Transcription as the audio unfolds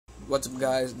What's up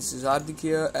guys, this is Hardik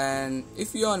here, and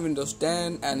if you're on Windows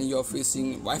 10 and you're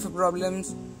facing Wi-Fi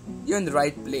problems, you're in the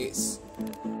right place.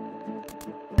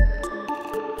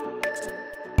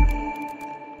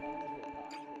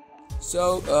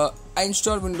 So I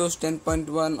installed Windows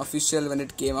 10.1 official when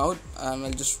it came out, and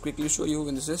I'll just quickly show you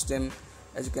in the system.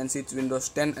 As you can see, it's Windows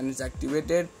 10 and it's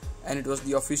activated, and it was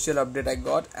the official update I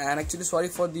got. And actually, sorry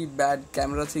for the bad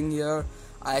camera thing here.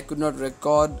 I could not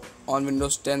record on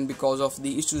Windows 10 because of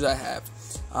the issues I have.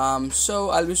 So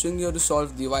I'll be showing you how to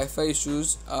solve the Wi-Fi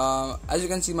issues. As you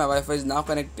can see, my Wi-Fi is now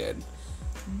connected,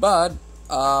 but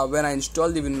when I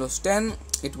installed the Windows 10,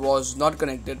 it was not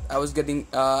connected. I was getting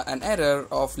an error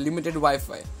of limited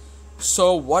Wi-Fi.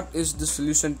 So what is the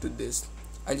solution to this?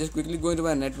 I'll just quickly go into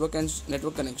my network and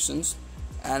network connections,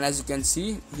 and as you can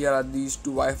see, here are these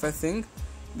two Wi-Fi things.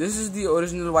 This is the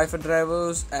original Wi-Fi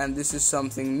drivers, and this is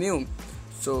something new.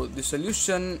 So the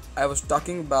solution I was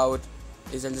talking about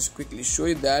is, I'll just quickly show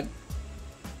you that.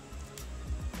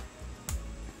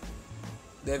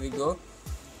 There we go.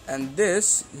 And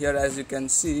this here, as you can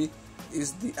see,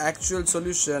 is the actual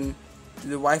solution to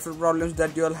the Wi-Fi problems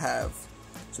that you all have.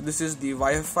 So this is the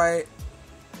Wi-Fi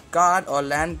card or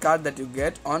LAN card that you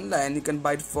get online. You can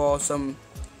buy it for some,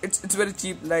 it's very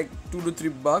cheap, like $2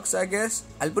 to $3 I guess.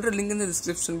 I'll put a link in the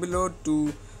description below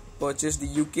to purchase the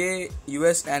UK,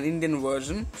 US and Indian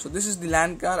version. So this is the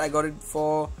LAN card. I got it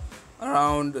for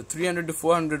around 300 to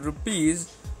 400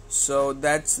 rupees. So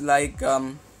that's like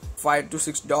 $5 to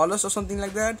 $6 or something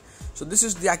like that. So this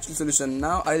is the actual solution.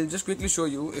 Now I'll just quickly show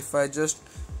you. If I just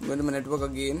go to my network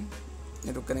again,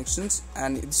 network connections,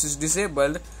 and this is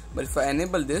disabled, but if I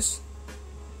enable this,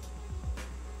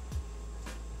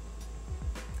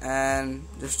 and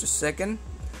just a second,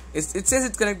 it says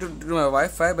it's connected to my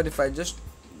Wi-Fi, but if I just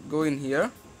go in here,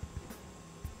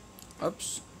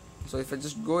 oops, so if I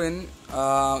just go in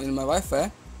my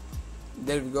Wi-Fi,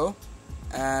 there we go,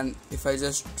 and if I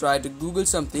just try to Google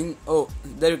something, oh,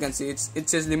 there you can see it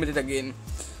says limited again.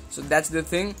 So that's the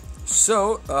thing.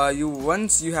 So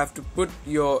once you have to put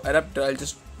your adapter, I'll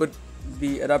just put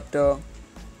the adapter,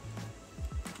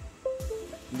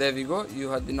 there we go, you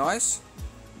heard the noise.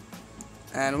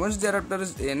 And once the adapter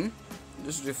is in,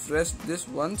 just refresh this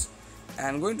once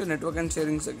and go into network and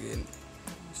settings again.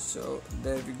 So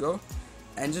there we go,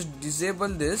 and just disable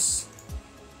this,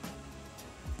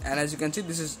 and as you can see,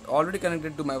 this is already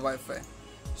connected to my Wi-Fi.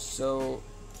 So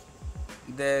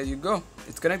there you go,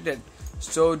 it's connected.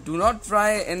 So do not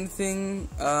try anything.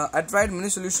 I tried many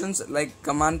solutions like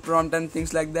command prompt and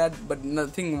things like that, but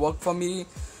nothing worked for me.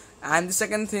 And the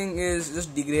second thing is,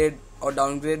 just degrade or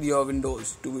downgrade your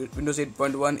Windows to Windows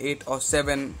 8.1, 8 or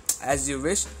 7 as you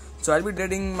wish. So I'll be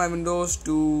degrading my Windows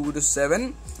to Windows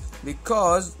 7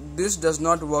 because this does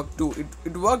not work too.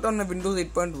 It worked on a Windows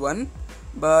 8.1,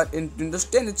 but in Windows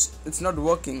 10 it's not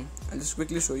working. I'll just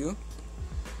quickly show you.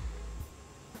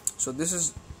 So this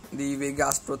is the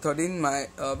Vegas Pro 13, my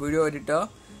video editor,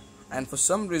 and for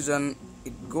some reason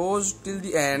it goes till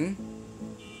the end,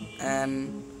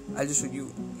 and I'll just show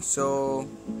you. So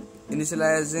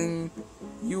initializing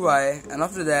UI, and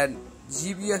after that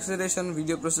GPU acceleration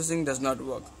video processing does not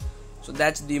work. So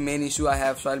that's the main issue I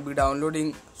have. So I'll be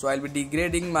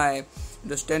degrading my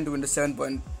Windows 10 to Windows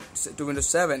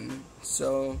 7.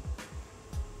 So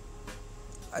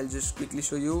I'll just quickly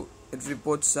show you. It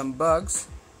reports some bugs,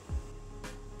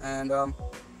 and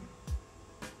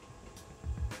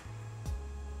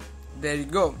there you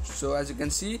go. So as you can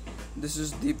see, this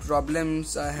is the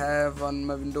problems I have on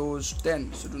my Windows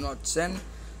 10. So do not send.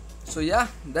 So yeah,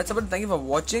 that's about it. Thank you for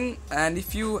watching, and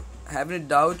if you have any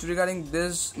doubts regarding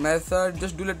this method,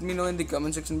 just do let me know in the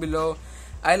comment section below.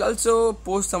 I'll also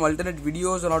post some alternate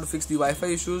videos on how to fix the Wi-Fi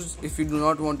issues if you do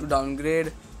not want to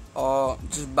downgrade or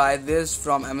just buy this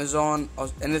from Amazon or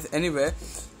anywhere.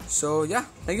 So yeah,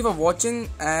 thank you for watching,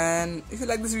 and if you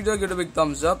like this video, give it a big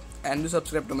thumbs up and do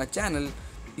subscribe to my channel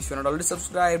if you're not already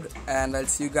subscribed, and I'll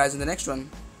see you guys in the next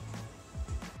one.